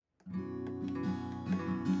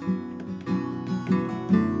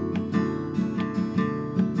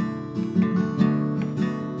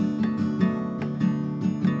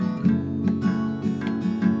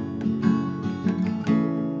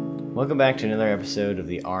Welcome back to another episode of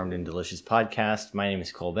the Armed and Delicious podcast. My name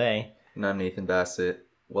is Cole Bay. And I'm Nathan Bassett.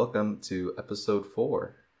 Welcome to episode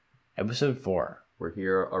 4. Episode 4. We're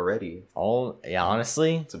here already.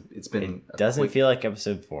 Honestly, It's been it doesn't feel like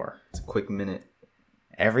episode 4. It's a quick minute.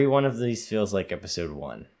 Every one of these feels like episode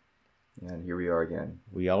 1. And here we are again.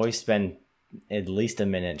 We always spend at least a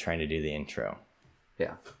minute trying to do the intro.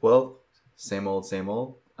 Yeah. Well, same old, same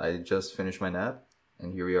old. I just finished my nap,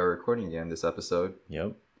 and here we are recording again this episode.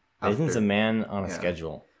 Yep. Nathan's a man on a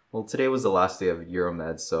schedule. Well, today was the last day of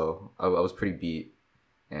Euromed, so I was pretty beat,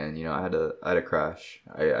 and I had a crash.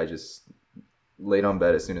 I just laid on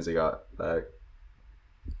bed as soon as I got back.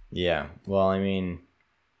 Yeah. Well,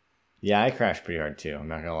 I crashed pretty hard too. I'm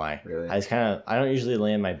not gonna lie. Really? I don't usually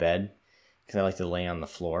lay in my bed because I like to lay on the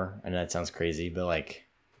floor. I know that sounds crazy, but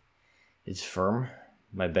it's firm.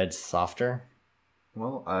 My bed's softer.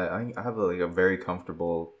 Well, I have a very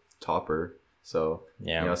comfortable topper. So,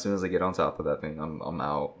 yeah. As soon as I get on top of that thing, I'm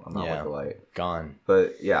out. I'm out like a light. Gone.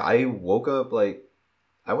 But yeah, I woke up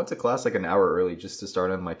I went to class an hour early just to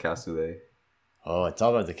start on my cassoulet. Oh, it's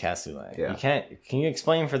all about the cassoulet. Yeah. Can you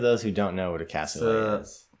explain for those who don't know what a cassoulet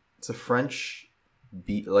is? It's a French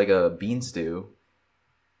a bean stew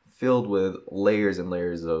filled with layers and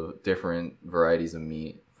layers of different varieties of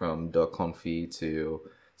meat, from duck confit to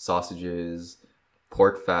sausages,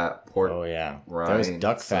 pork fat, oh yeah, rind, there was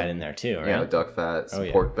duck fat in there too, right? Yeah, duck fat, some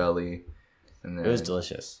pork belly, and then it was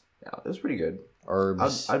delicious. Yeah, it was pretty good.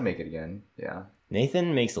 Herbs. I'd make it again. Yeah.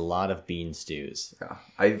 Nathan makes a lot of bean stews. Yeah,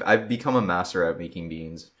 I've become a master at making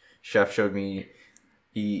beans. Chef showed me.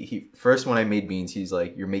 He first, when I made beans, he's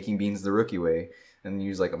like, "You're making beans the rookie way," and he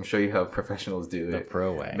was like, "I'm sure you how professionals do it, the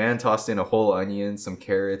pro way." Man tossed in a whole onion, some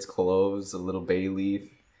carrots, cloves, a little bay leaf,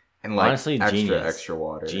 and honestly, extra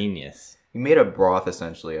water. Genius. He made a broth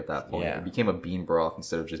essentially at that point. Yeah. It became a bean broth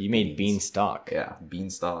instead of just. You made bean stock. Yeah, bean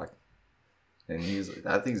stock. And he's like,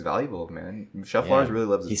 that thing's valuable, man. Chef Lars really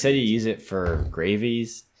loves it. He said you use it for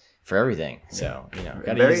gravies, for everything. So,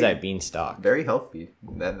 gotta use that bean stock. Very healthy.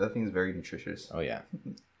 That thing's very nutritious. Oh, yeah.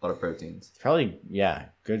 A lot of proteins. It's probably,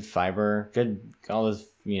 good fiber, good, all those,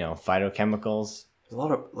 phytochemicals. There's a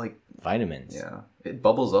lot of, vitamins. Yeah. It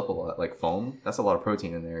bubbles up a lot, like foam. That's a lot of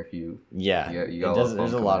protein in there if you... Yeah. You got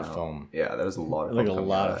there's a lot of foam. Yeah, there's a lot of foam. Like a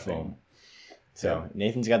lot of foam. So,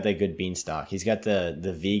 Nathan's got that good bean stock. He's got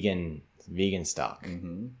the vegan stock,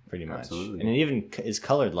 pretty much. Absolutely. And it even is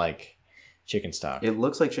colored like chicken stock. It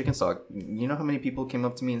looks like chicken stock. You know how many people came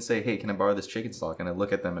up to me and say, "Hey, can I borrow this chicken stock?" And I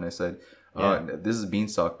look at them and I said, "This is bean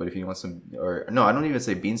stock, but if you want some," or no, I don't even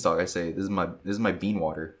say bean stock. I say, "This is my bean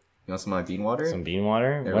water. You want some of my bean water?" Some bean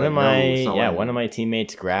water. They're one like, of my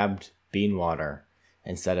teammates grabbed bean water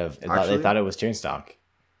instead of. They thought it was chicken stock.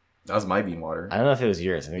 That was my bean water. I don't know if it was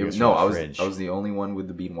yours. I think it was from the fridge. I was the only one with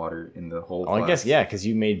the bean water in the whole. Oh, class. I guess because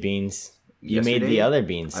you made beans. You made the other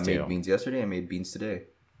beans too. I made beans yesterday. I made beans today.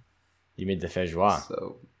 You made the feijoa.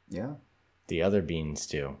 So yeah, the other beans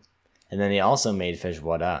too, and then he also made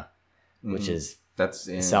feijoada, which is that's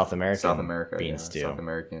in South America bean stew. South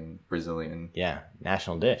American, Brazilian. Yeah,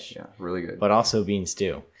 national dish. Yeah, really good. But also bean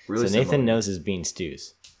stew. Really so Nathan knows his bean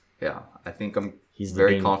stews. Yeah, I think he's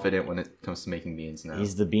very confident when it comes to making beans now.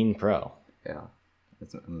 He's the bean pro. Yeah,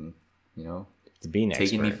 it's the bean expert.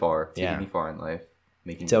 Taking me far in life.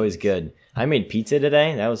 It's always good. I made pizza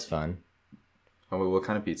today. That was fun. Oh, what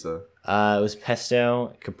kind of pizza? It was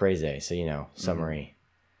pesto caprese, so summery.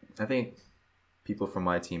 I think people from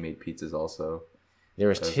my team made pizzas also. There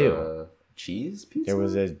was two. Cheese pizza.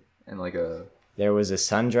 There was a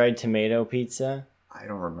sun-dried tomato pizza. I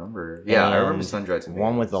don't remember. Yeah, I remember sun-dried tomato.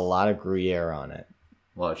 One with a lot of Gruyere on it.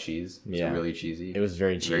 A lot of cheese. Was it really cheesy? It was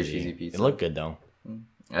very cheesy. Very cheesy pizza. It looked good though.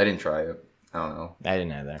 I didn't try it. I don't know. I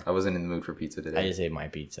didn't either. I wasn't in the mood for pizza today. I just ate my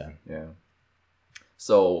pizza. Yeah.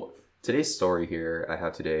 So today's story here I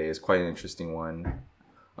have today is quite an interesting one.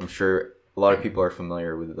 I'm sure a lot of people are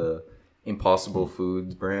familiar with the Impossible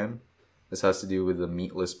Foods brand. This has to do with the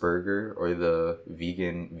meatless burger or the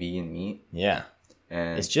vegan meat. Yeah.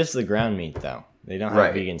 And it's just the ground meat though. They don't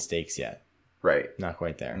have vegan steaks yet. Right. Not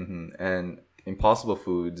quite there. And Impossible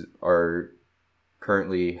Foods are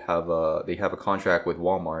currently have a contract with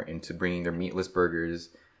Walmart into bringing their meatless burgers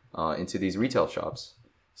into these retail shops.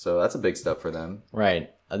 So that's a big step for them.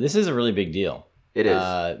 Right. This is a really big deal. It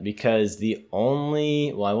is. Because I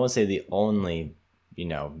won't say the only,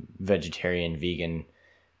 vegetarian, vegan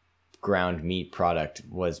ground meat product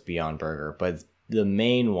was Beyond Burger, but the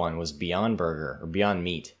main one was Beyond Burger or Beyond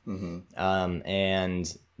Meat.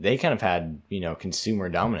 And they kind of had, consumer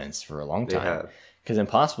dominance for a long time. They have. Because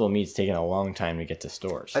Impossible Meat's taken a long time to get to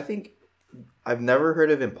stores. I think I've never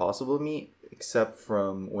heard of Impossible Meat. except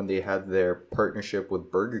from when they had their partnership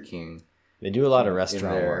with Burger King. They do a lot of in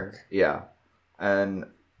restaurant there. work. Yeah. And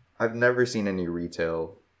I've never seen any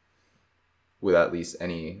retail with at least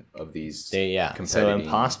any of these So competing.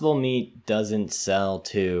 Impossible Meat doesn't sell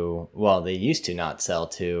to, well, they used to not sell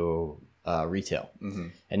to retail. Mm-hmm.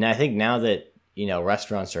 And I think now that,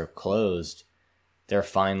 restaurants are closed, they're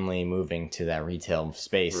finally moving to that retail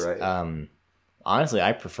space. Right. Honestly,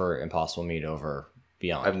 I prefer Impossible Meat over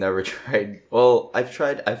Beyond. I've never tried. Well, I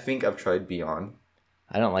think I've tried Beyond.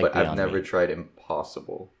 I don't like but Beyond I've never Meat. tried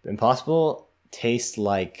Impossible. Impossible tastes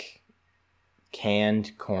like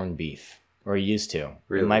canned corned beef, or used to.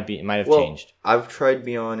 Really? It might have Well, changed. I've tried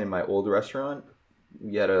Beyond in my old restaurant.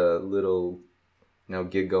 We had a little,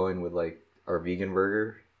 gig going with like our vegan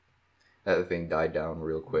burger. That thing died down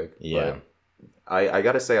real quick. Yeah. But I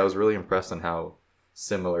gotta say, I was really impressed on how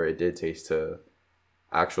similar it did taste to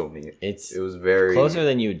actual meat. It was very closer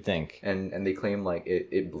than you would think. And they claim like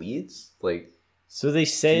it bleeds, like. So they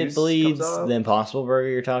say it Juice bleeds. comes out? The Impossible Burger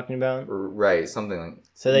you're talking about. Right, something like.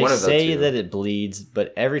 So they one of the say two. that it bleeds,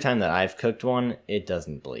 but every time that I've cooked one, it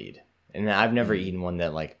doesn't bleed. And I've never Mm. eaten one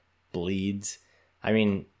that like bleeds. I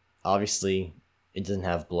mean, obviously, it doesn't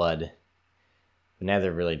have blood.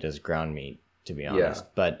 Neither really does ground meat, to be honest.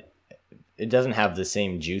 But it doesn't have the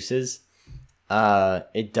same juices.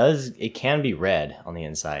 It can be red on the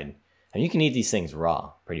inside. And you can eat these things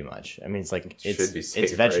raw, pretty much. I mean, it's like Should be safe,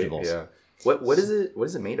 it's vegetables. Right? Yeah. What is it? What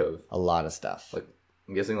is it made of? A lot of stuff. Like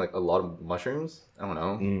I'm guessing like a lot of mushrooms. I don't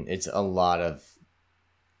know. It's a lot of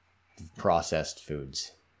processed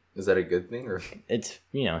foods. Is that a good thing or? It's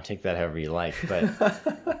take that however you like,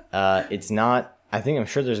 but it's not. I'm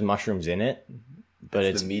sure there's mushrooms in it, but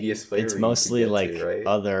It's the meatiest flavor. it's you mostly can get like to, right?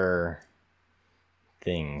 other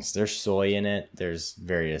things. There's soy in it. There's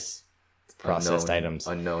various processed items.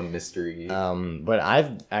 Unknown mystery. But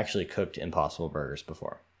I've actually cooked Impossible Burgers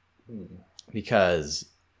before because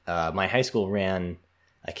my high school ran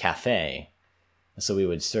a cafe, so we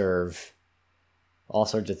would serve all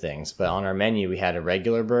sorts of things. But on our menu, we had a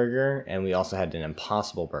regular burger and we also had an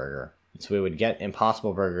Impossible Burger. So we would get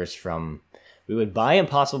Impossible Burgers we would buy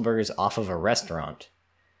Impossible Burgers off of a restaurant.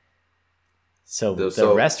 So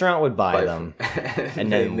the restaurant would buy them,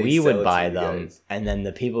 and then we would buy them, and then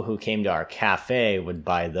the people who came to our cafe would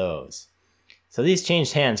buy those. So these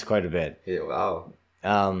changed hands quite a bit. Yeah, wow.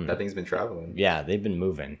 That thing's been traveling. Yeah, they've been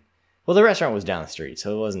moving. Well, the restaurant was down the street,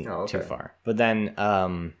 so it wasn't too far. But then,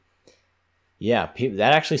 that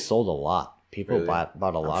actually sold a lot. People Really? bought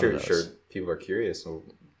a lot of those. Sure, people are curious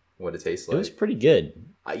what it tastes like. It was pretty good.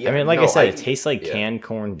 Yeah, I mean, I said, it tastes like canned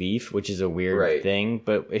corned beef, which is a weird thing.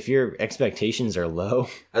 But if your expectations are low,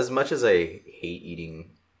 as much as I hate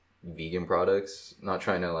eating vegan products, not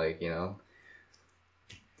trying to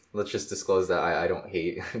let's just disclose that I don't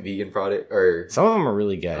hate vegan product or some of them are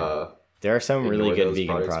really good. There are some really good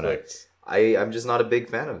vegan products. I'm just not a big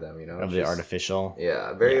fan of them. Of the artificial.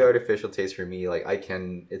 Yeah, very artificial taste for me. Like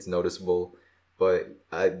it's noticeable. But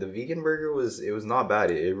the vegan burger was not bad.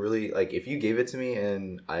 It really if you gave it to me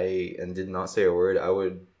and did not say a word, I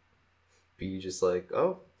would be just like,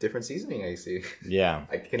 oh, different seasoning. I see. Yeah,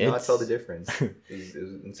 I cannot tell the difference. It was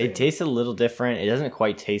insane. It tastes a little different. It doesn't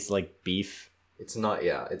quite taste like beef. It's not.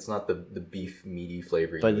 Yeah, it's not the beef meaty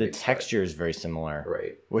flavor. But the texture is very similar.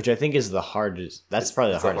 Right. Which I think is the hardest. That's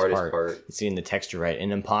probably the hardest part. It's getting the texture right.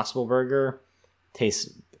 An Impossible Burger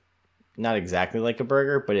tastes not exactly like a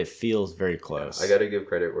burger, but it feels very close. I gotta give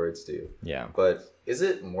credit where it's due. Yeah. But is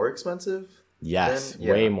it more expensive? Yes,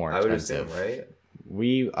 way more expensive. I would assume, right?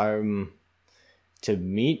 We to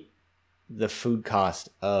meet the food cost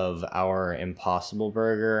of our Impossible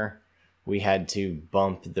Burger, we had to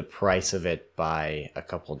bump the price of it by a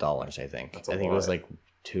couple dollars, I think. I think it was like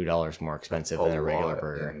 $2 more expensive than a regular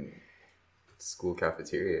burger. In school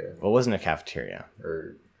cafeteria. Well, it wasn't a cafeteria.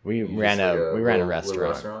 Or we ran a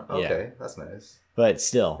restaurant. Okay, yeah. That's nice. But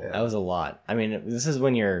still, that was a lot. I mean, this is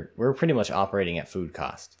when we're pretty much operating at food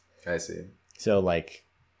cost. I see. So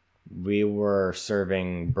we were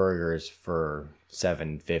serving burgers for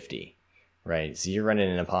 $7.50, right? So you're running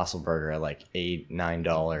an Impossible Burger at $8-9.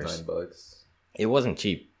 $9. It wasn't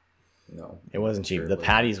cheap. No, it wasn't cheap. The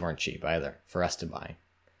patties weren't cheap either for us to buy.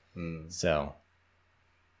 So,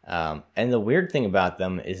 and the weird thing about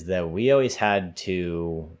them is that we always had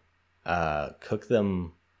to cook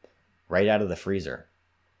them right out of the freezer.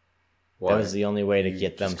 Why? That was the only way to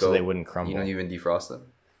get them so they wouldn't crumble. You don't even defrost them?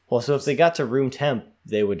 Well, so if they got to room temp,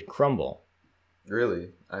 they would crumble. Really?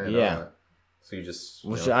 I didn't know that. So you just...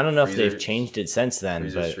 Which I don't know if they've changed it since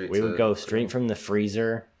then, but we would go straight from the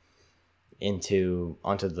freezer onto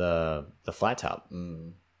the flat top.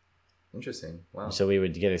 Interesting. Wow. So we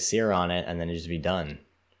would get a sear on it and then it'd just be done.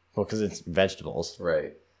 Well, because it's vegetables.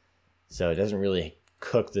 Right. So it doesn't really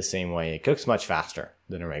cook the same way. It cooks much faster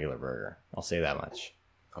than a regular burger. I'll say that much.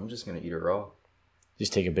 I'm just gonna eat it raw.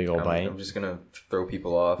 Just take a big old bite. I'm just gonna throw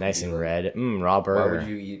people off. Nice and like, red. Raw burger. Why would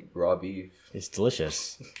you eat raw beef? It's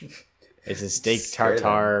delicious. It's a steak Scare them.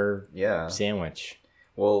 tartare Yeah. sandwich.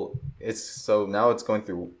 Well, now it's going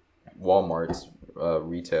through Walmart's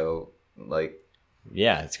retail. Like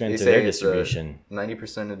Yeah, it's going they through say their distribution.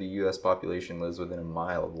 90% of the U.S. population lives within a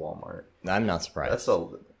mile of Walmart. I'm not surprised.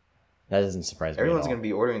 That doesn't surprise me. Everyone's at all. gonna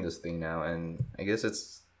be ordering this thing now, and I guess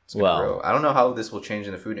it's gonna Well- grow. I don't know how this will change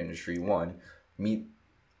in the food industry. One, meat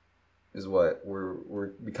is what we're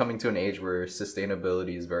becoming to an age where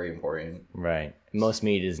sustainability is very important. Right. Most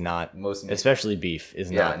meat is not, Most meat, especially beef,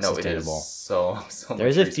 is not sustainable. It is so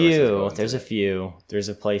There's much a resources few. go into There's a it. few. There's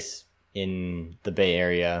a place in the Bay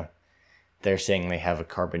Area. They're saying they have a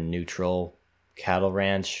carbon neutral cattle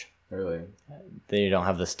ranch. Really. They don't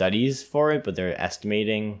have the studies for it, but they're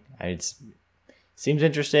estimating. It seems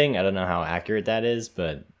interesting. I don't know how accurate that is,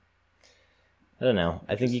 but I don't know.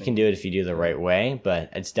 I think you can do it if you do it the right way, but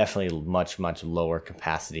it's definitely much, much lower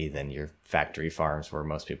capacity than your factory farms where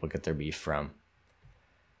most people get their beef from.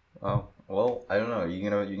 Oh well, I don't know. You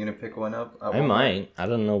gonna pick one up? at I Walmart? might. I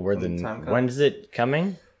don't know where When the time comes? when's it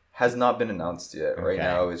coming? Has not been announced yet. Right Okay.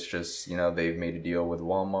 now, it's just they've made a deal with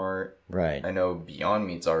Walmart. Right. I know Beyond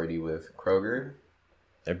Meat's already with Kroger.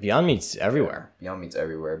 They're Beyond Meat's everywhere. Beyond Meat's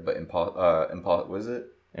everywhere, but was it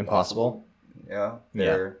Impossible. Yeah,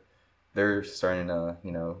 Yeah. they're starting to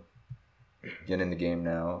get in the game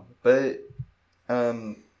now. But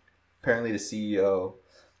apparently the CEO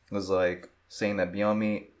was like saying that Beyond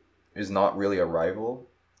Meat is not really a rival.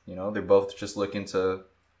 They're both just looking to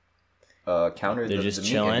counter They're the just meat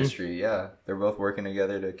chilling? industry. Yeah, they're both working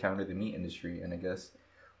together to counter the meat industry, and I guess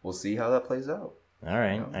we'll see how that plays out. All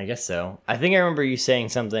right. I guess so. I think I remember you saying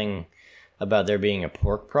something about there being a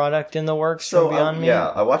pork product in the works from Beyond Meat. Yeah,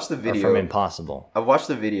 I watched the Or video. from Impossible. I watched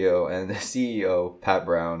the video, and the CEO, Pat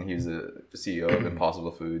Brown, he's the CEO of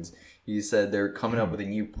Impossible Foods. He said they're coming up with a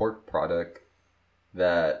new pork product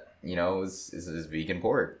that is vegan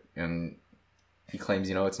pork, and he claims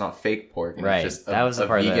it's not fake pork. And Right. It's just That was the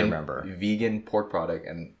part that I vegan, remember. Vegan pork product,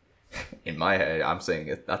 and in my head, I'm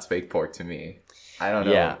saying that's fake pork to me. I don't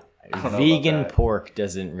know. Yeah. I don't know Vegan about that. pork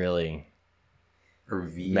doesn't really. Or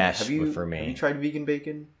vegan. mesh for for me. Have you tried vegan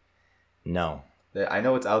bacon? No, I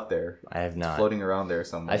know it's out there. I have not. Floating around there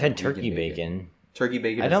somewhere. I've had Vegan turkey bacon. Turkey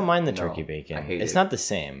bacon. I don't is- mind the no, turkey bacon. I hate It's it. not the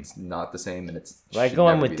same. It's not the same, and it's. But I should go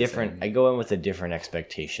in never with be the different. same. I go in with a different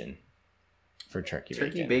expectation for turkey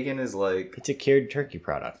Turkey bacon. bacon is like It's a cured turkey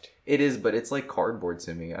product. it is, but it's like cardboard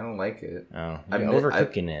to me. I don't like it. Oh, I you're admit-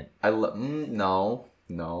 overcooking it.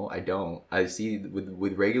 No, I don't. I see with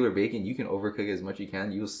regular bacon, you can overcook it as much as you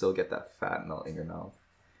can. You'll still get that fat melt in your mouth.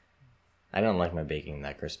 I don't like my bacon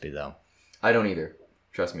that crispy though. I don't either.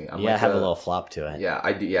 Trust me. I'm Yeah, like have a little flop to it. Yeah,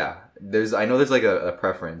 I do. Yeah, I know there's like a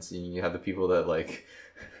preference. You have the people that like.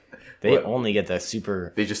 They What? only get the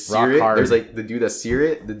super. They just rock sear it. hard. There's like the dude that sear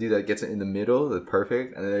it, the dude that gets it in the middle, the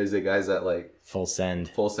perfect, and then there's the guys that like full send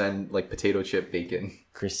full send like potato chip bacon.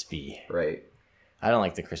 crispy. Right. I don't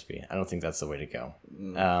like the crispy. I don't think that's the way to go.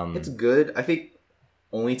 It's good. I think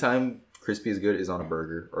only time crispy is good is on a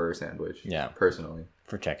burger or a sandwich. Yeah. Personally,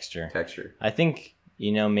 For texture. texture. I think,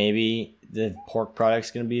 maybe the pork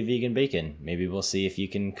product's going to be a vegan bacon. Maybe we'll see if you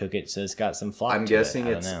can cook it so it's got some flop I'm to guessing it.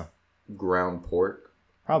 I don't it's know. ground pork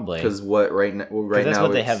Probably. because what right now? Well, right that's now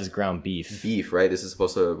what they it's have is ground beef. beef. Right. This is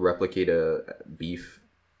supposed to replicate a beef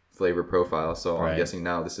flavor profile. So Right. I'm guessing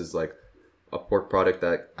now this is like a pork product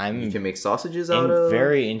that I'm you can make sausages out I'm of.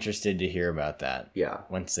 very interested to hear about that Yeah.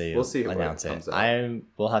 once they We'll see what announce it. comes out.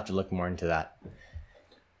 We'll have to look more into that.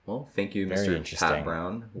 Well, thank you, Very Mr. interesting. Pat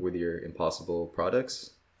Brown, with your Impossible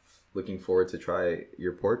products. Looking forward to try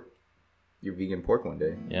your vegan pork one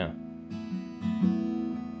day. Yeah.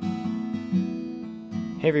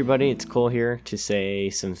 Hey everybody, it's Cole here to say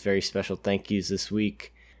some very special thank yous this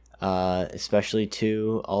week, especially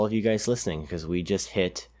to all of you guys listening, because we just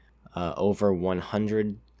hit over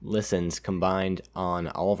 100 listens combined on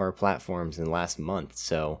all of our platforms in the last month.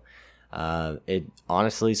 So it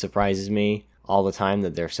honestly surprises me all the time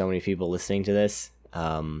that there are so many people listening to this.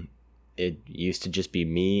 It used to just be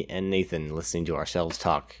me and Nathan listening to ourselves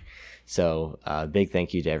talk. So big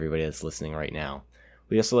thank you to everybody that's listening right now.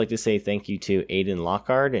 We'd also like to say thank you to Aiden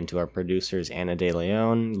Lockhart and to our producers Anna De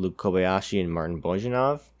Leon, Luke Kobayashi, and Martin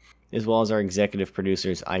Bojanov, as well as our executive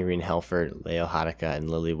producers Irene Helfert, Leo Hadaka,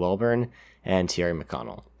 and Lily Welburn, and Thierry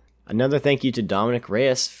McConnell. Another thank you to Dominic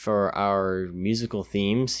Reyes for our musical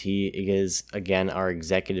themes. He is, again, our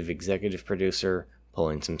executive producer,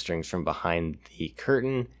 pulling some strings from behind the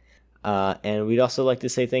curtain. And we'd also like to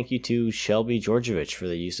say thank you to Shelby Georgievich for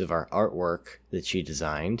the use of our artwork that she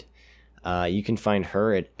designed. You can find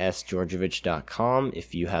her at sgeorgievich.com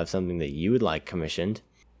if you have something that you would like commissioned.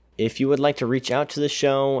 If you would like to reach out to the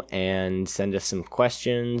show and send us some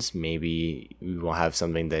questions, maybe we will have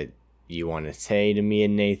something that you want to say to me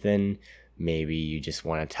and Nathan. Maybe you just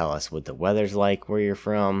want to tell us what the weather's like where you're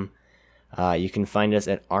from. You can find us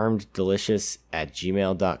at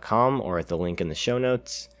armeddelicious@gmail.com or at the link in the show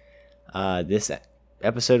notes. This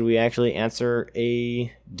episode, we actually answer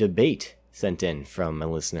a debate sent in from a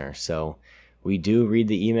listener. So we do read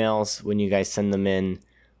the emails when you guys send them in.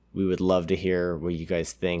 We would love to hear what you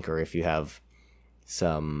guys think, or if you have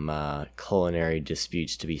some culinary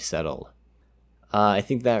disputes to be settled. I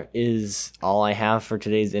think that is all I have for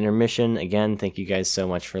today's intermission. Again, thank you guys so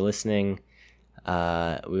much for listening.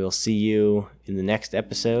 We will see you in the next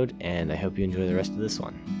episode, and I hope you enjoy the rest of this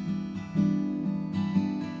one.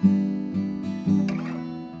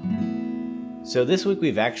 So this week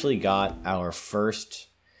we've actually got our first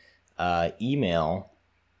email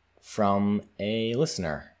from a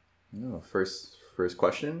listener. Oh, first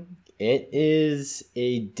question? It is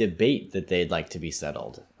a debate that they'd like to be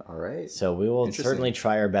settled. All right. So we will certainly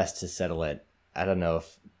try our best to settle it. I don't know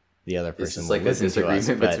if the other person will listen to us. Is this like a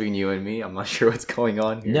disagreement between you and me? I'm not sure what's going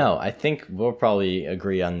on here. No, I think we'll probably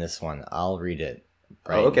agree on this one. I'll read it.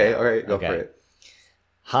 Okay. All right. Go for it.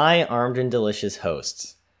 Hi, Armed and Delicious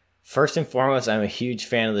hosts. First and foremost, I'm a huge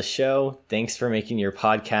fan of the show. Thanks for making your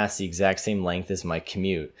podcast the exact same length as my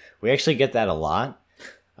commute. We actually get that a lot.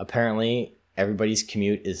 Apparently, everybody's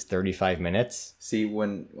commute is 35 minutes. See,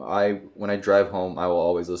 when I drive home, I will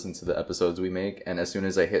always listen to the episodes we make, and as soon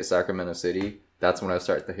as I hit Sacramento City, that's when I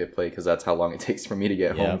start to hit play, because that's how long it takes for me to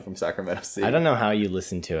get home from Sacramento City. I don't know how you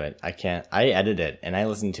listen to it. I can't. I edit it, and I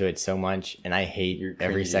listen to it so much, and I hate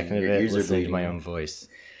every second of it listening to my own voice.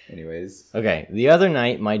 Anyways. Okay, the other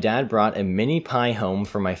night, my dad brought a mini pie home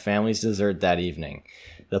for my family's dessert that evening.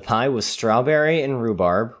 The pie was strawberry and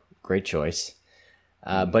rhubarb. Great choice.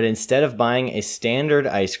 But instead of buying a standard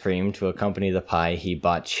ice cream to accompany the pie, he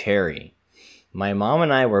bought cherry. My mom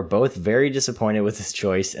and I were both very disappointed with this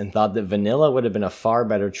choice and thought that vanilla would have been a far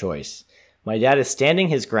better choice. My dad is standing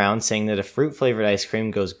his ground, saying that a fruit-flavored ice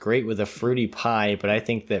cream goes great with a fruity pie, but I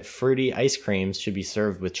think that fruity ice creams should be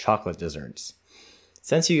served with chocolate desserts.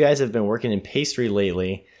 Since you guys have been working in pastry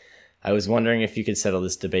lately, I was wondering if you could settle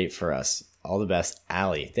this debate for us. All the best,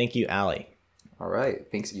 Allie. Thank you, Allie. All right.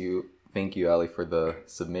 Thank you, Allie, for the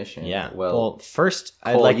submission. Yeah. Well, first,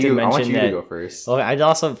 I'd Cole, like to mention I want you that. To go first. Well, I'd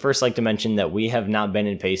also first like to mention that we have not been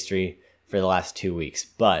in pastry for the last 2 weeks,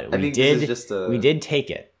 but we did take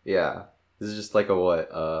it. Yeah. This is just like a what?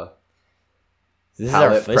 This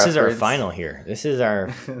is our final here. This is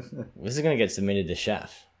gonna get submitted to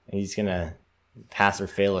Chef. He's gonna pass or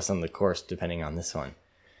fail us on the course depending on this one.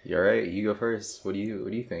 You're right. You go first. What do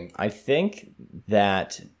you think? I think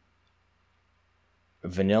that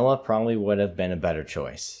vanilla probably would have been a better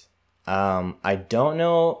choice. I don't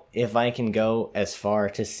know if I can go as far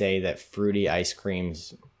to say that fruity ice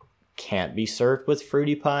creams can't be served with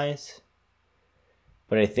fruity pies,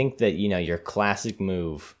 but I think that, your classic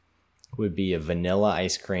move would be a vanilla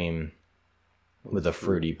ice cream with a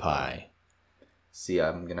fruity pie. See,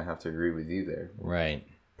 I'm gonna have to agree with you there. Right.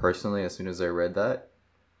 Personally, as soon as I read that,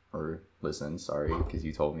 or listened, sorry, because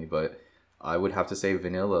you told me, but I would have to say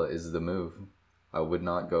vanilla is the move. I would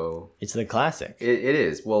not go. It's the classic. It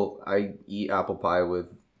is. Well, I eat apple pie with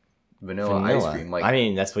vanilla ice cream. Like, I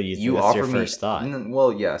mean, that's what you that's offer your me, first thought.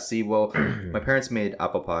 Well, yeah. See, my parents made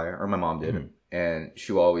apple pie, or my mom did, and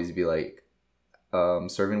she will always be like,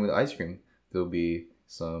 serving with ice cream. There'll be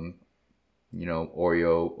some,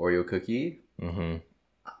 Oreo cookie. Mm-hmm.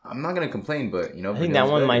 I'm not gonna complain, but I think that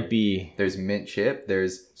one might be. There's mint chip.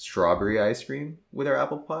 There's strawberry ice cream with our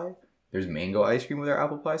apple pie. There's mango ice cream with our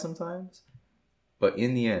apple pie sometimes. But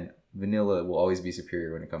in the end, vanilla will always be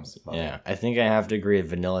superior when it comes to pie. Yeah, I think I have to agree that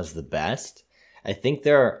vanilla is the best. I think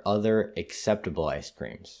there are other acceptable ice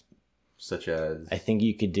creams. Such as? I think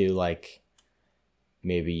you could do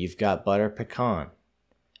maybe you've got butter pecan.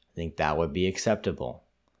 I think that would be acceptable.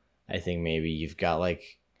 I think maybe you've got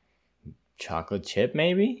chocolate chip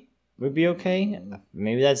maybe would be okay.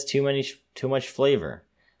 Maybe that's too much flavor.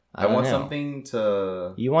 I want something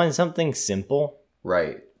to... You want something simple?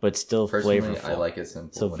 Right. But still flavorful. I like it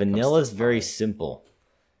simple. So vanilla is very simple.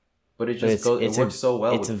 But it works so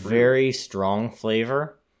well. It's a very strong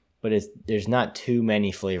flavor, but there's not too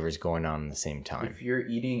many flavors going on at the same time. If you're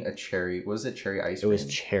eating a cherry, was it cherry ice It cream? was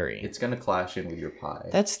cherry. It's gonna clash in with your pie.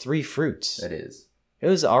 That's 3 fruits. It is. It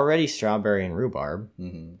was already strawberry and rhubarb.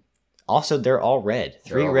 Mm-hmm. Also, they're all red.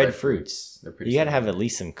 They're 3 all red red fruits. They're pretty You gotta have similar. at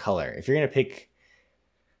least some color. If you're gonna pick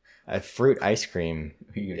a fruit ice cream,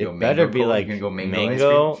 You can it go better mango be cone, like you can go mango.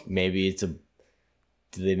 mango. Ice cream. Maybe it's a.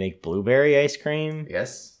 Do they make blueberry ice cream?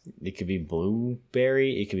 Yes. It could be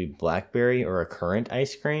blueberry. It could be blackberry or a currant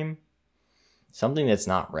ice cream. Something that's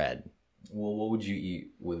not red. Well, what would you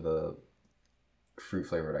eat with a fruit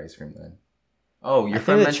flavored ice cream then? Oh, your I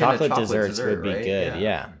friend think the mentioned a chocolate desserts dessert, would be right? good.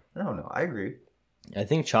 Yeah. No, I agree. I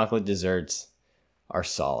think chocolate desserts are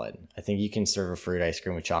solid. I think you can serve a fruit ice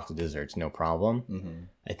cream with chocolate desserts, no problem. Mm-hmm.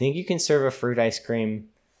 I think you can serve a fruit ice cream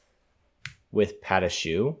with pâte à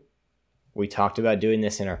choux. We talked about doing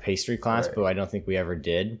this in our pastry class, Right. but I don't think we ever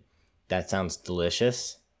did. That sounds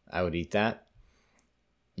delicious. I would eat that.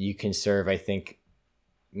 You can serve, I think,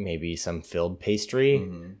 maybe some filled pastry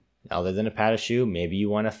Mm-hmm. other than a pâte à choux. Maybe you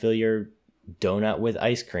want to fill your donut with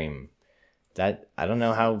ice cream. That I don't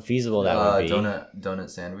know how feasible that would be. Donut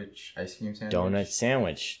sandwich, ice cream sandwich. Donut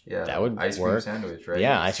sandwich. Yeah, that would ice work. cream sandwich, right?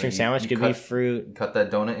 Yeah, ice So cream sandwich could be fruit. Cut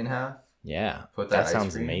that donut in half. Yeah, Put that that ice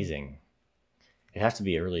sounds cream. amazing. It has to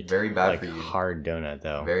be a really Very bad like for you. hard donut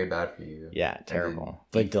though. Very bad for you. Yeah, And terrible,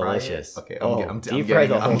 then but deep fry it? delicious. Okay, deep fry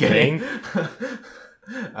the whole thing.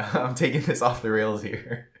 I'm taking this off the rails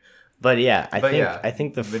here. But yeah, But yeah, I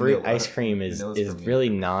think the fruit vanilla- ice cream is vanilla's for me. really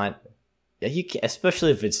not. Yeah,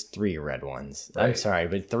 especially if it's 3 red ones. I'm Right. sorry,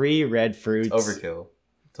 but 3 red fruits. Overkill.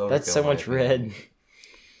 It's overkill. That's so in my much opinion. red.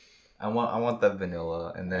 I want that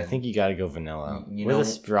vanilla, and then I think you got to go vanilla You with know- a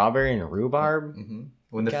strawberry and rhubarb. Mhm.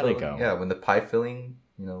 When the Gotta filling, go. yeah, when the pie filling,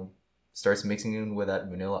 starts mixing in with that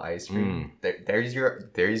vanilla ice cream. There's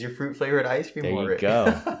your fruit flavored ice cream. There you already.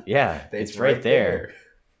 go. Yeah, it's right there.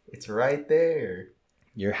 It's right there.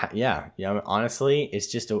 Yeah. Honestly,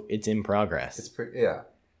 it's in progress. It's pretty. Yeah,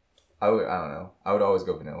 I don't know. I would always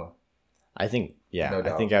go vanilla. I think. Yeah, No I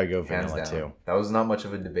doubt. think I would go Hands vanilla down. too. That was not much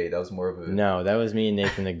of a debate. That was more of a. No, that was me and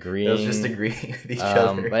Nathan agreeing. That was just agreeing with each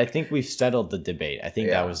other. But I think we've settled the debate. I think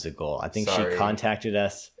Yeah. that was the goal. I think Sorry. she contacted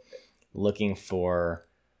us looking for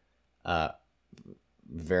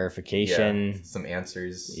verification. Yeah, some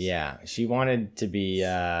answers. Yeah, she wanted to be, she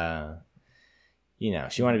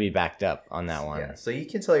wanted to be backed up on that one. Yeah. So you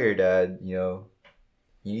can tell your dad, you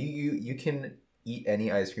can eat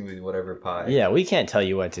any ice cream with whatever pie. Yeah, we can't tell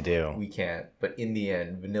you what to do. We can't. But in the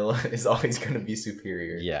end, vanilla is always going to be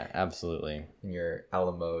superior Yeah, absolutely. in your a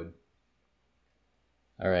la mode.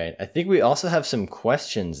 All right. I think we also have some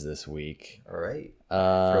questions this week. All right.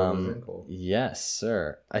 Throw those in, Um, Cole. yes,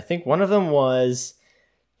 sir. I think one of them was,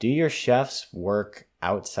 do your chefs work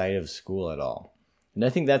outside of school at all? And I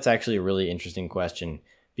think that's actually a really interesting question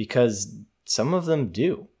because some of them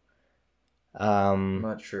do. I'm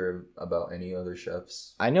not sure about any other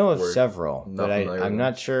chefs. I know of Work. several, Not but familiar with I'm them.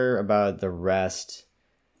 not sure about the rest.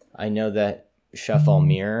 I know that Chef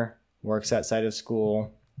Almir works outside of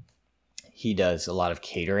school. He does a lot of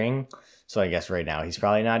catering. So I guess right now he's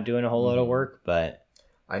probably not doing a whole lot of work, but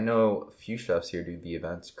I know a few chefs here do the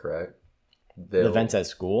events, correct? the events at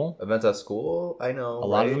school, Events at school, I know. a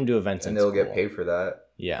lot of right? them do events and in they'll school. get paid for that.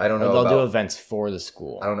 Yeah. I don't Or know they'll do about- events for the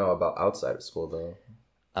school. I don't know about outside of school though.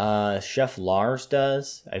 Chef Lars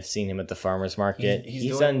does. I've seen him at the farmer's market. He's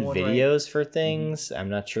He's doing done one, right? videos for things. I'm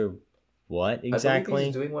not sure what I believe exactly.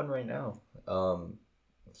 he's doing one right now.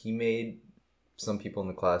 He made some people in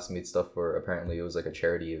the class made stuff for, apparently it was like a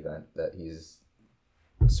charity event that he's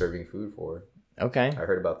serving food for. Okay. I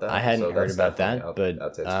heard about that. I hadn't So heard that's about definitely that, but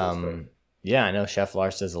outside school stuff. yeah, I know Chef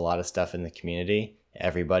Lars does a lot of stuff in the community.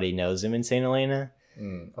 Everybody knows him in St. Helena.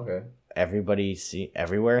 Okay.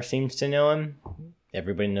 Everywhere seems to know him.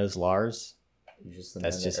 Everybody knows Lars. He's just the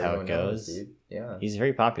That's man just that how it everyone knows, goes. dude. Yeah. He's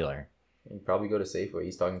very popular. You probably go to Safeway.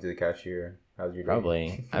 He's talking to the cashier. How's your day?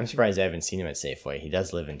 Probably. I'm surprised I haven't seen him at Safeway. He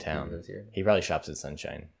does live in He town. lives here. He probably shops at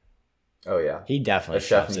Sunshine. Oh yeah. He definitely A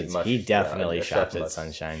chef shops needs at much- He yeah, definitely a shops chef at must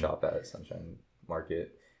Sunshine. Shop at Sunshine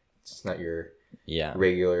Market. It's not your Yeah.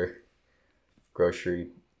 regular grocery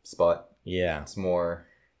spot. Yeah. It's more,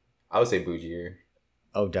 I would say, bougier.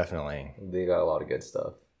 Oh, definitely. They got a lot of good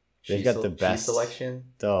stuff. They've got the best- cheese selection.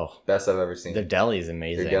 Oh, Best I've ever seen. their deli is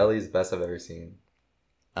amazing. Their deli is best I've ever seen.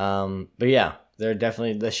 But yeah, they're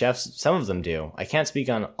definitely the chefs. Some of them do. I can't speak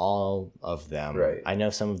on all of them. Right. I know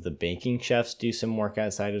some of the baking chefs do some work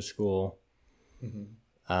outside of school.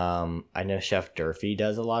 I know Chef Durfee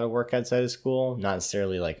does a lot of work outside of school. Not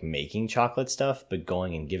necessarily like making chocolate stuff, but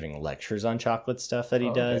going and giving lectures on chocolate stuff that he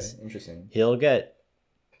Oh, okay. does. Interesting. He'll get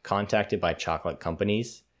contacted by chocolate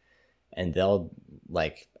companies and they'll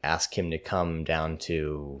like ask him to come down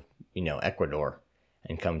to, Ecuador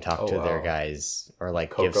and come talk to their guys, or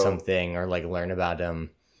like give Coco. something, or like learn about him.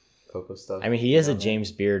 Cocoa stuff. I mean, he is a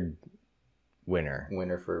James Beard winner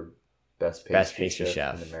for best pastry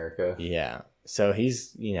chef in America. Yeah, so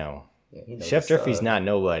he's he knows Chef Durfee's stuff. not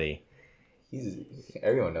nobody.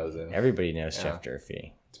 Everyone knows him. Everybody knows Chef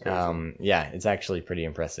Durfee. Yeah, it's actually pretty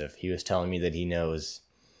impressive. He was telling me that he knows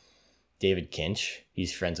David Kinch.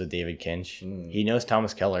 He's friends with David Kinch. He knows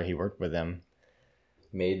Thomas Keller. He worked with him.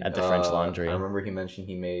 Made at the French Laundry. I remember he mentioned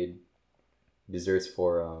he made desserts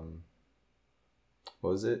for what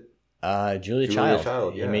was it? Julia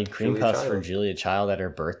Child. Yeah. He made cream Julia puffs Child. for Julia Child at her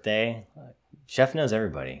birthday. Chef knows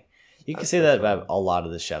everybody. You can say that about a lot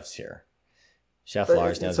of the chefs here. Chef But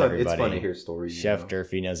Lars knows everybody. It's fun to hear stories. Chef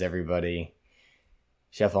Durfee knows everybody.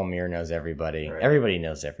 Chef Almir knows everybody. Right. Everybody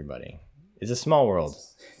knows everybody. It's a small world.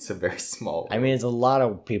 It's a very small world. I mean, it's a lot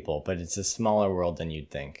of people, but it's a smaller world than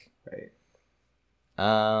you'd think. Right.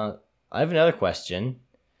 I have another question.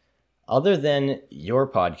 Other than your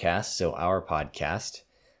podcast, so our podcast,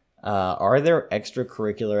 are there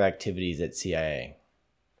extracurricular activities at CIA?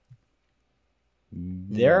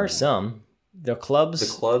 There are some. The clubs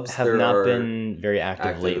have not been very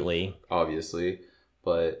active lately. Obviously,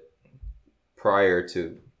 but prior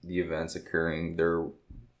to the events occurring,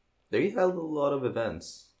 they had a lot of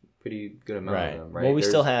events. Pretty good amount of them, right?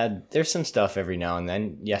 Well, there's some stuff every now and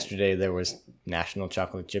then. Yesterday there was National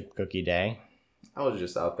Chocolate Chip Cookie Day. I was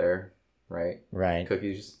just out there, right? Right.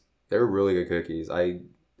 Cookies, they're really good cookies.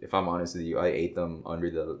 If I'm honest with you, I ate them I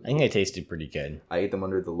think they tasted pretty good. I ate them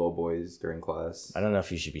under the low boys during class. I don't know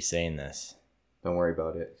if you should be saying this. Don't worry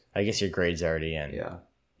about it. I guess your grade's already in. Yeah.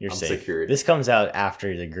 You're I'm safe. secured. This comes out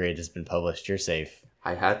after the grade has been published. You're safe.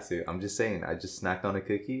 I had to. I'm just saying. I just snacked on a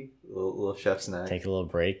cookie, a little chef snack. Take a little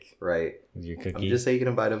break. Right. With your cookie. I'm just taking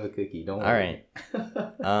a bite of a cookie. Don't worry.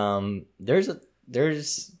 All right.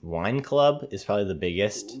 There's Wine Club is probably the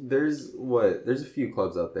biggest. There's a few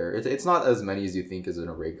clubs out there. It's not as many as you think as in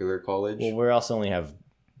a regular college. Well, we also only have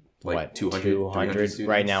like 200 200 students?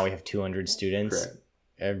 right now. We have 200 students.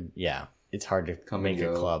 Correct. Yeah, it's hard to make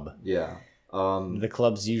a club. Yeah. The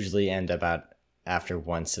clubs usually end up after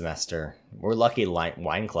one semester. We're lucky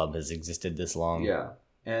Wine Club has existed this long. Yeah.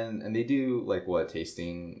 And they do like what,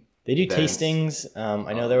 tasting. They do events. tastings.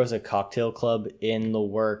 I know there was a cocktail club in the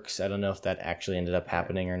works. I don't know if that actually ended up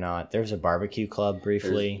happening or not. There was a barbecue club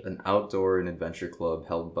briefly. There's an outdoor and adventure club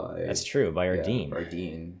held by... That's true, by our dean. Our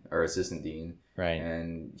dean, our assistant dean. Right.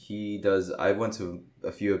 And he does... I went to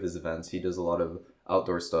a few of his events. He does a lot of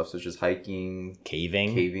outdoor stuff, such as hiking,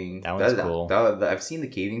 caving. That one's cool. I've seen the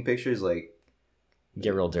caving pictures. Like,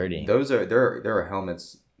 get real dirty. There are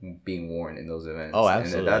helmets being worn in those events. Oh,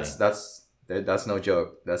 absolutely. And that's no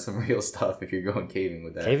joke. That's some real stuff if you're going caving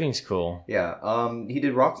with that. Caving's cool. Yeah. He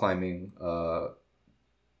did rock climbing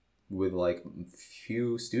with like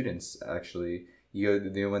few students actually.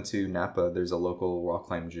 They went to Napa. There's a local rock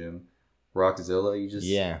climb gym, Rockzilla. You just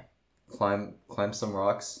climb some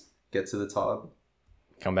rocks, get to the top,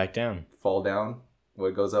 come back down, fall down.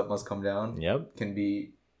 What goes up must come down. Yep. Can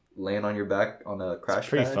be laying on your back on a crash it's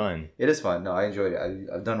pretty pad. Fun. It is fun. No, I enjoyed it.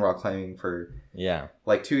 I've done rock climbing for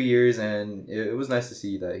like 2 years, and it was nice to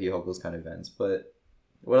see that he held those kind of events. But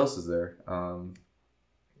what else is there?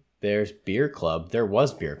 There's Beer Club. There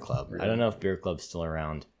was Beer Club. Really? I don't know if Beer Club's still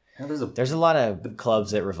around. And there's a lot of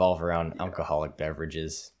clubs that revolve around alcoholic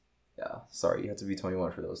beverages. Yeah, sorry, you have to be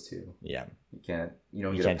 21 for those too. Yeah, you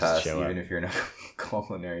don't get a pass even if you're in a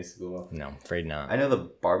culinary school. No, afraid not. I know the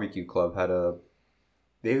barbecue club had a.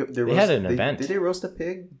 They had an event. Did they roast a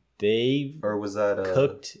pig? Or was that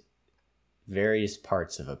cooked various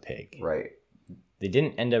parts of a pig? Right. They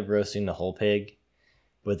didn't end up roasting the whole pig,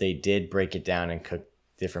 but they did break it down and cook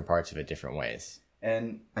different parts of it different ways.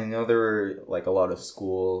 And I know there were like a lot of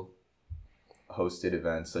school hosted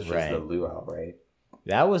events such as the luau, right?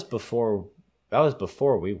 That was before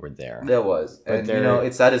we were there. That was. But and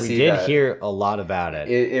it's sad to see that. We did hear a lot about it.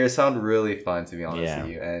 It sounded really fun, to be honest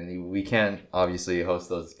with you. And we can't obviously host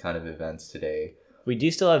those kind of events today. We do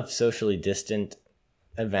still have socially distant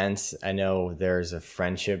events. I know there's a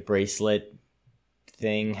friendship bracelet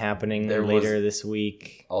thing happening later this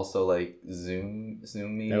week. Also, like Zoom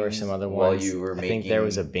meetings. There were some other ones. While you were making, I think there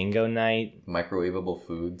was a bingo night. Microwavable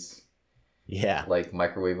foods. Yeah. Like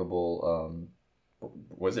microwavable,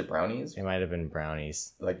 was it brownies? It might have been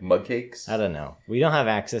brownies. Like mug cakes? I don't know. We don't have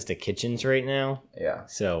access to kitchens right now. Yeah.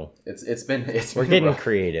 So we're getting rough.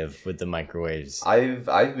 Creative with the microwaves. I've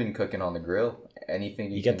been cooking on the grill.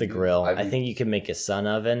 Anything you get the grill. I think you can make a sun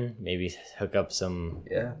oven. Maybe hook up some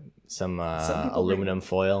aluminum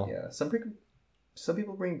foil. Yeah, some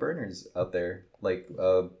people bring burners out there, like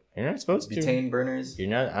You're not supposed to. butane burners. You're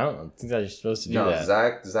not. I don't think that you're supposed to do No, that.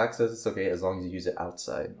 Zach says it's okay as long as you use it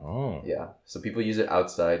outside. Oh, Yeah, so people use it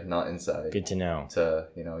outside, not inside. good to know. To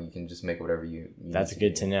you can just make whatever you That's need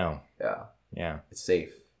good to do. know. Yeah, Yeah. it's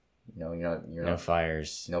safe. You're No not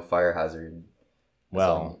fires. no fire hazard.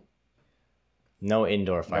 Well, no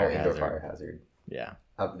indoor fire no hazard. indoor fire hazard. Yeah.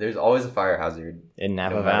 There's always a fire hazard. In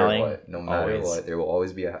Napa No matter Valley. what. No matter always. what, there will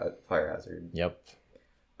always be a fire hazard. Yep.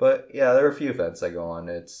 But yeah, there are a few events that go on.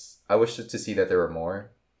 I wish to see that there were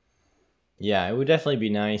more. Yeah, it would definitely be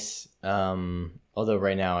nice. Although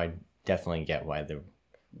right now I definitely get why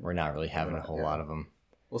we're not really having a whole lot of them.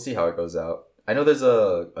 We'll see how it goes out. I know there's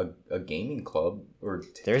a gaming club or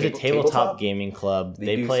There's a tabletop gaming club.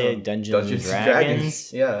 They do play some Dungeons and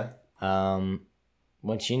Dragons. Yeah.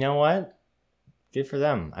 Which, you know what? Good for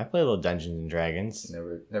them. I play a little Dungeons and Dragons.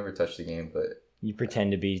 Never touched the game, but You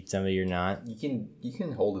pretend to be somebody you're not. you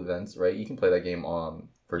can hold events, right? You can play that game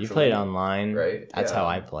virtually. You play it online. right? That's Yeah. how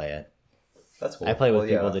I play it. That's cool. I play with Well,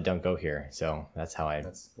 people yeah. that don't go here, so that's how I.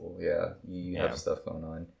 That's cool. Yeah, you Yeah. have stuff going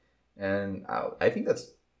on, and I think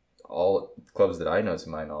that's all clubs that I know to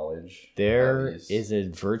my knowledge. There at least. is a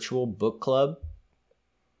virtual book club.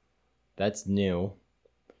 That's new.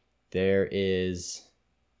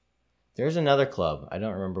 There's another club. I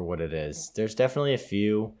don't remember what it is. There's definitely a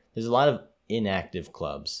few. There's a lot of inactive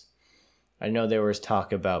clubs. I know there was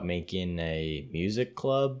talk about making a music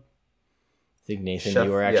club. I think Nathan,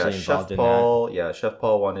 you were actually involved Chef in Paul, that. Yeah, Chef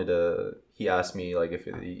Paul wanted to. He asked me like if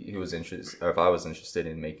he was interested, or if I was interested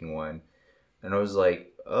in making one, and I was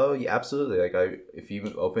like, "Oh yeah, absolutely! Like, if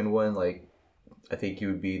you open one, like, I think you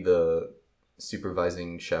would be the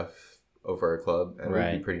supervising chef over our club, and it would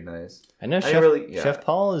Right. be pretty nice." I know Chef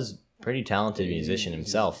Paul is a pretty talented musician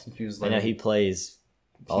himself. He was I know learning he plays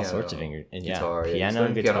all piano, sorts of guitar, piano, he's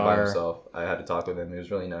learning guitar. piano by himself. I had to talk with him. It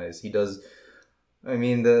was really nice. He does. I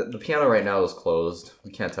mean, the piano right now is closed.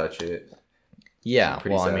 We can't touch it. Yeah,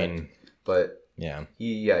 Pretty well, sad. I mean, But yeah.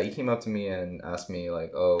 he came up to me and asked me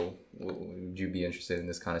like, "Oh, would you be interested in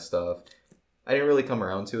this kind of stuff?" I didn't really come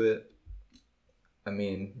around to it. I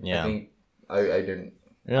mean, Yeah. I think I didn't.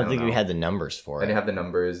 I don't I think don't we know. had the numbers for I it. didn't have the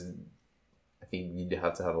numbers. I think you'd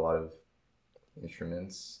have to have a lot of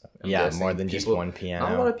instruments. I'm Yeah, guessing. more than just People- one Not a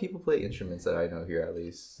piano. lot of people play instruments that I know here, at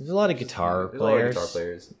least. There's a lot of guitar There's a lot of players, guitar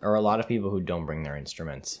players, or a lot of people who don't bring their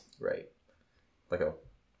instruments. right? Like a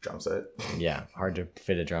drum set. Yeah, hard to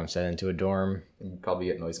fit a drum set into a dorm. And you probably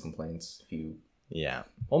get noise complaints if you. Yeah.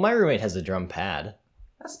 Well, my roommate has a drum pad.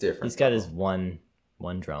 That's different. He's got his one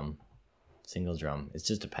drum, single drum. It's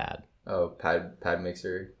just a pad. Oh, pad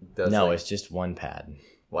mixer. Does No, like, it's just one pad.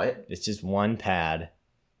 what? It's just one pad.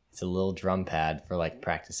 It's a little drum pad for like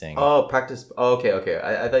practicing. Oh, practice. Oh, okay.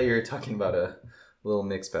 I thought you were talking about a little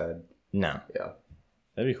mix pad. No, Yeah,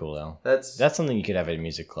 that'd be cool though. that's. That's something you could have at a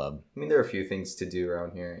music club. I mean, there are a few things to do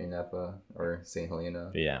around here in Napa or St. Helena.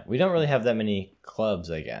 But yeah, we don't really have that many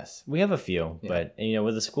clubs, I guess. We have a few, Yeah. but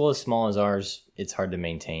with a school as small as ours, it's hard to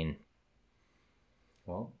maintain.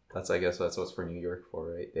 Well, I guess that's what's for New York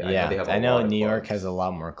for, right? I know New York has a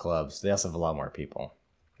lot more clubs. They also have a lot more people.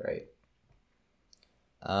 Right.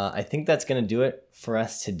 I think that's going to do it for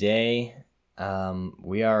us today.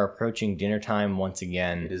 We are approaching dinner time once It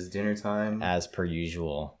again, is dinner time. as per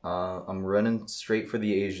usual. I'm running straight for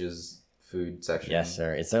the Asia's food section. Yes,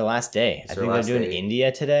 sir. It's their last day. It's I their think they're last doing day.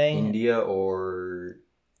 India today. India or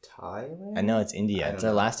Thailand? I know it's India. I It's don't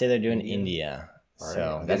their know. last day they're doing India. India. All right,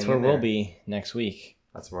 So I'm that's getting where in we'll there. be next week.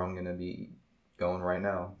 That's where I'm going to be going right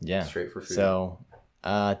now. Yeah. Straight for food. So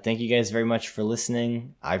thank you guys very much for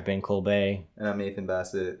listening. I've been Cole Bay. And I'm Nathan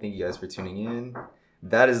Bassett. Thank you guys for tuning in.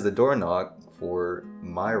 That is the door knock for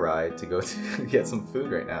my ride to go to get some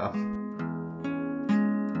food right now.